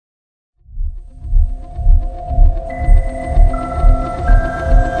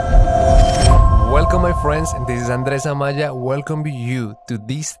friends, this is Andres Amaya. Welcome you to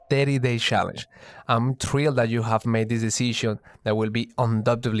this 30-day challenge. I'm thrilled that you have made this decision that will be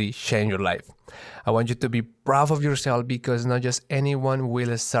undoubtedly change your life. I want you to be proud of yourself because not just anyone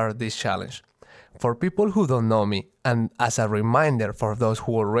will start this challenge. For people who don't know me, and as a reminder for those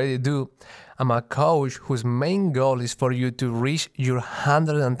who already do, I'm a coach whose main goal is for you to reach your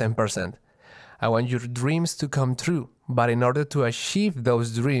 110%. I want your dreams to come true, but in order to achieve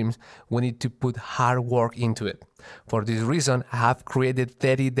those dreams, we need to put hard work into it. For this reason, I have created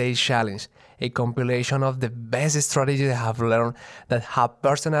 30-day challenge, a compilation of the best strategies I have learned that have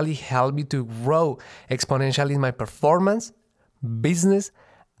personally helped me to grow exponentially in my performance, business,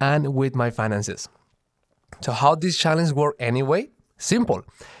 and with my finances. So how this challenge work anyway? Simple.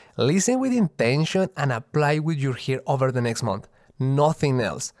 Listen with intention and apply what you hear over the next month. Nothing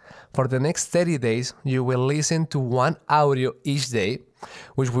else. For the next 30 days, you will listen to one audio each day,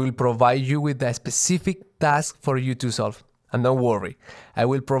 which will provide you with a specific task for you to solve. And don't worry, I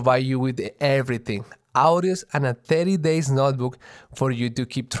will provide you with everything, audios and a 30 days notebook for you to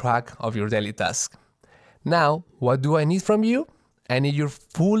keep track of your daily tasks. Now, what do I need from you? I need your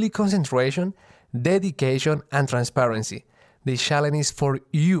full concentration, dedication, and transparency. This challenge is for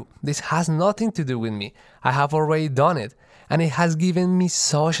you. This has nothing to do with me. I have already done it, and it has given me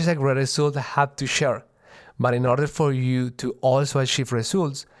such a great result I have to share. But in order for you to also achieve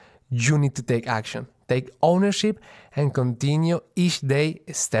results, you need to take action, take ownership, and continue each day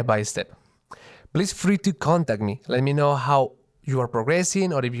step by step. Please feel free to contact me. Let me know how you are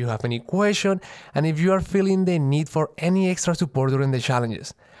progressing or if you have any question and if you are feeling the need for any extra support during the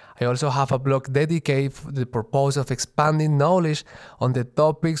challenges. I also have a blog dedicated for the purpose of expanding knowledge on the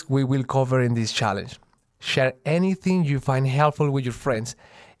topics we will cover in this challenge. Share anything you find helpful with your friends.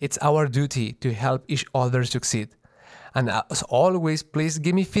 It's our duty to help each other succeed. And as always, please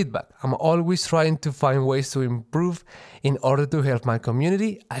give me feedback. I'm always trying to find ways to improve in order to help my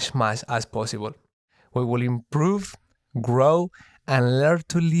community as much as possible. We will improve, grow, and learn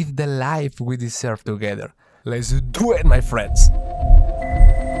to live the life we deserve together. Let's do it, my friends!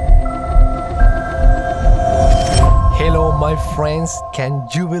 Hello, my friends. Can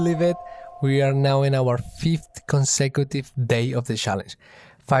you believe it? We are now in our 5th consecutive day of the challenge.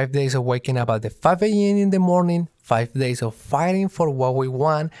 5 days of waking up at the 5 a.m. in the morning, 5 days of fighting for what we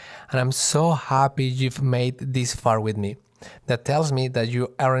want, and I'm so happy you've made this far with me. That tells me that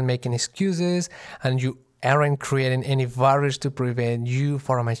you aren't making excuses and you aren't creating any barriers to prevent you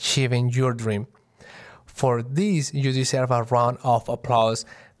from achieving your dream. For this, you deserve a round of applause.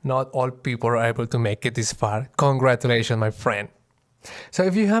 Not all people are able to make it this far. Congratulations, my friend. So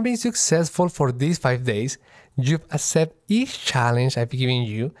if you have been successful for these 5 days, you've accepted each challenge I've given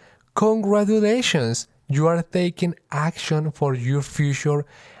you, congratulations! You are taking action for your future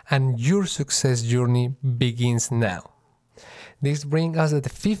and your success journey begins now. This brings us to the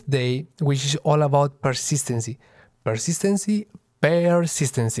 5th day, which is all about persistency. Persistency.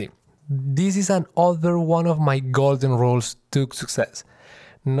 This is another one of my golden rules to success.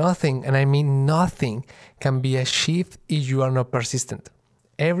 Nothing, and I mean nothing, can be achieved if you are not persistent.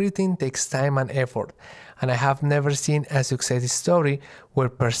 Everything takes time and effort, and I have never seen a success story where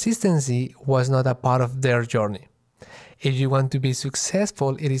persistency was not a part of their journey. If you want to be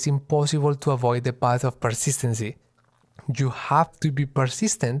successful, it is impossible to avoid the path of persistency. You have to be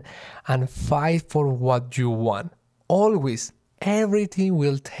persistent and fight for what you want. Always, everything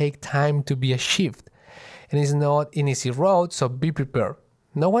will take time to be achieved. And it's not an easy road, so be prepared.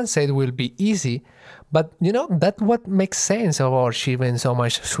 No one said it will be easy, but that's what makes sense of our achieving so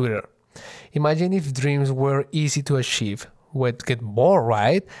much sweeter. Imagine if dreams were easy to achieve. We'd get bored,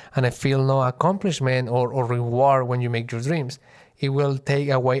 right? And I feel no accomplishment or reward when you make your dreams. It will take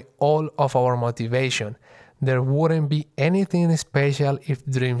away all of our motivation. There wouldn't be anything special if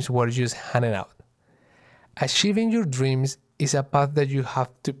dreams were just handed out. Achieving your dreams is a path that you have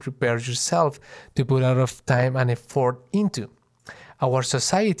to prepare yourself to put a lot of time and effort into. Our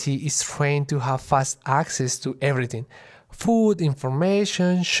society is trained to have fast access to everything. Food,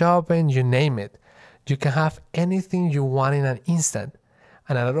 information, shopping, you name it. You can have anything you want in an instant.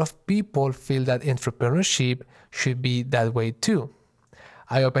 And a lot of people feel that entrepreneurship should be that way too.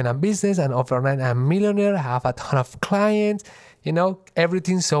 I open a business and overnight I'm a millionaire, have a ton of clients,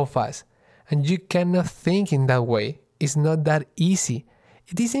 everything so fast. And you cannot think in that way. It's not that easy.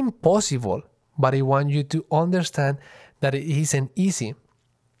 It is impossible. But I want you to understand that it isn't easy.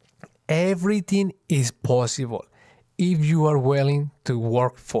 Everything is possible if you are willing to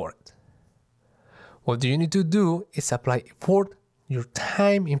work for it. What you need to do is apply effort, your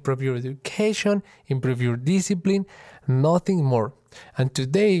time, improve your education, improve your discipline, nothing more. And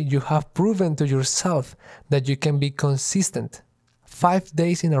today you have proven to yourself that you can be consistent. 5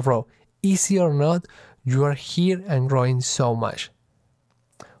 days in a row, easy or not, you are here and growing so much.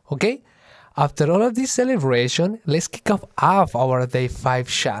 Okay? After all of this celebration, let's kick off our day 5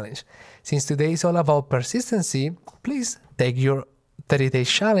 challenge. Since today is all about persistency, please take your 30-day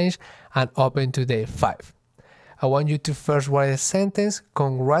challenge and open to day 5. I want you to first write a sentence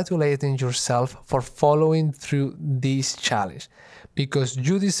congratulating yourself for following through this challenge, because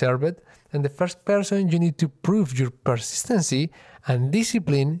you deserve it, and the first person you need to prove your persistency and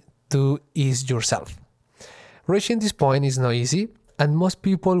discipline to is yourself. Reaching this point is not easy, and most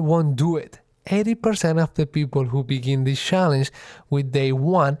people won't do it. 80% of the people who begin this challenge with day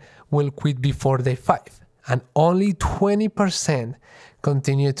 1 will quit before day 5, and only 20%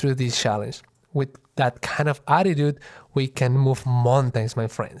 continue through this challenge. With that kind of attitude, we can move mountains, my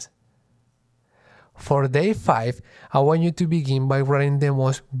friends. For day 5, I want you to begin by writing the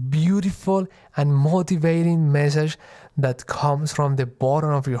most beautiful and motivating message that comes from the bottom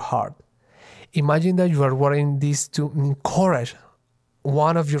of your heart. Imagine that you are writing this to encourage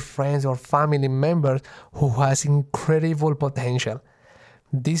one of your friends or family members who has incredible potential.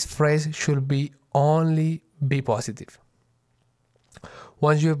 This phrase should only be positive.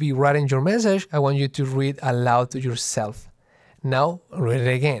 Once you'll be writing your message, I want you to read aloud to yourself. Now, read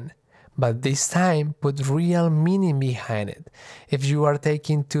it again, but this time put real meaning behind it. If you are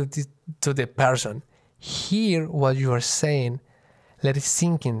taking to the person, hear what you are saying, let it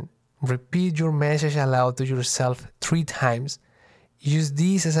sink in. Repeat your message aloud to yourself 3 times. Use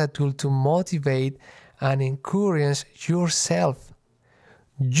this as a tool to motivate and encourage yourself.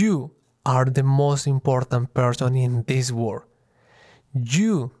 You are the most important person in this world.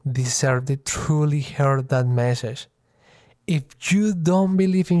 You deserve to truly hear that message. If you don't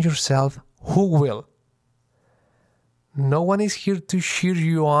believe in yourself, who will? No one is here to cheer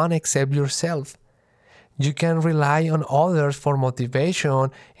you on except yourself. You can rely on others for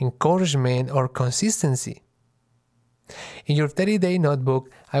motivation, encouragement, or consistency. In your 30-day notebook,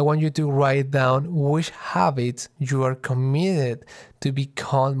 I want you to write down which habits you are committed to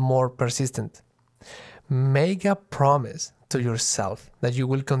become more persistent. Make a promise to yourself that you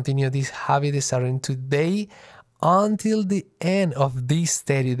will continue this habit starting today until the end of these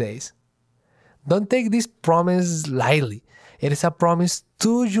 30 days. Don't take this promise lightly. It is a promise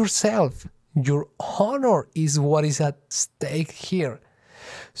to yourself. Your honor is what is at stake here.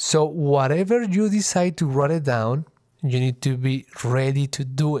 So whatever you decide to write it down, you need to be ready to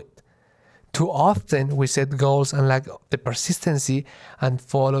do it. Too often we set goals and lack the persistency and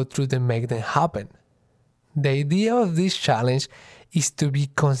follow through to make them happen. The idea of this challenge is to be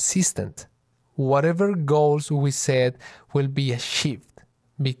consistent. Whatever goals we set will be achieved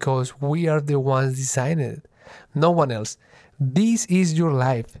because we are the ones designing it, no one else. This is your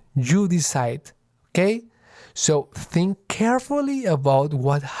life. You decide, okay? So think carefully about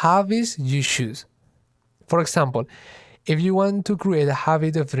what habits you choose. For example, if you want to create a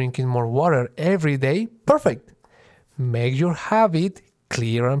habit of drinking more water every day, perfect. Make your habit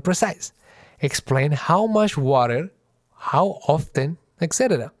clear and precise. Explain how much water, how often,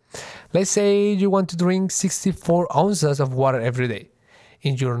 etc. Let's say you want to drink 64 ounces of water every day.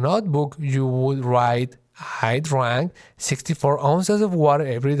 In your notebook, you would write, I drank 64 ounces of water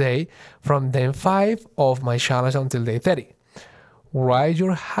every day from day 5 of my challenge until day 30. Write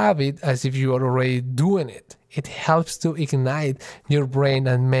your habit as if you are already doing it. It helps to ignite your brain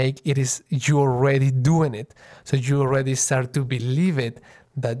and make it is you already doing it. So you already start to believe it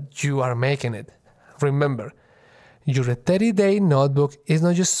that you are making it. Remember, your 30-day notebook is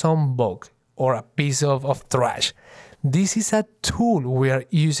not just some book or a piece of trash. This is a tool we are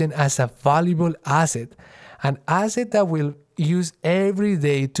using as a valuable asset, an asset that we'll use every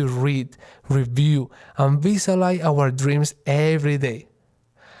day to read, review, and visualize our dreams every day.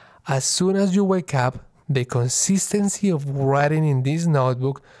 As soon as you wake up, the consistency of writing in this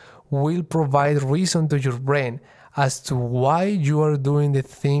notebook will provide reason to your brain as to why you are doing the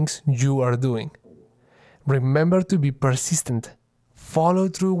things you are doing. Remember to be persistent. Follow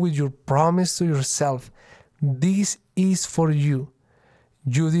through with your promise to yourself. This is for you.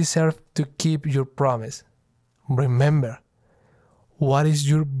 You deserve to keep your promise. Remember, what is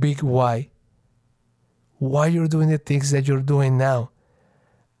your big why? Why you're doing the things that you're doing now?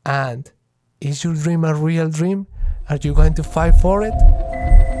 And is your dream a real dream? Are you going to fight for it?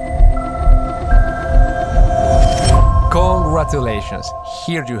 Congratulations!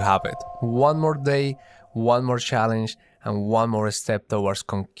 Here you have it. One more day, one more challenge, and one more step towards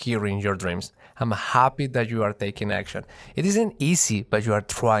conquering your dreams. I'm happy that you are taking action. It isn't easy, but you are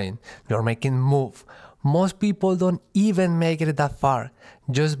trying. You are making move. Most people don't even make it that far.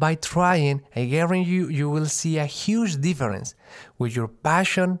 Just by trying, I guarantee you will see a huge difference. With your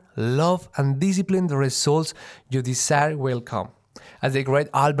passion, love, and discipline, the results you desire will come. As the great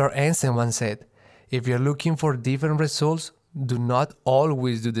Albert Einstein once said, if you're looking for different results, do not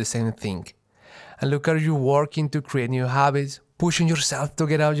always do the same thing. And look at you working to create new habits, pushing yourself to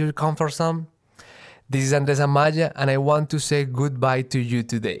get out of your comfort zone. This is Andres Amaya, and I want to say goodbye to you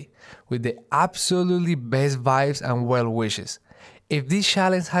today with the absolutely best vibes and well wishes. If this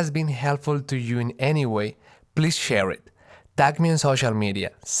challenge has been helpful to you in any way, please share it. Tag me on social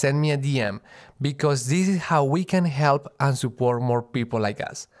media, send me a DM, because this is how we can help and support more people like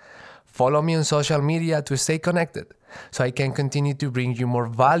us. Follow me on social media to stay connected, so I can continue to bring you more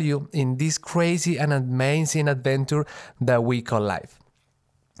value in this crazy and amazing adventure that we call life.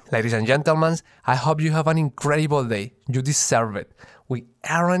 Ladies and gentlemen, I hope you have an incredible day. You deserve it. We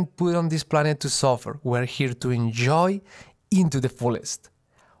aren't put on this planet to suffer. We're here to enjoy into the fullest.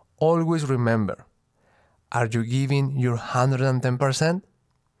 Always remember, are you giving your 110%?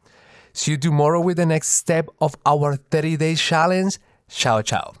 See you tomorrow with the next step of our 30-day challenge. Ciao,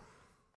 ciao.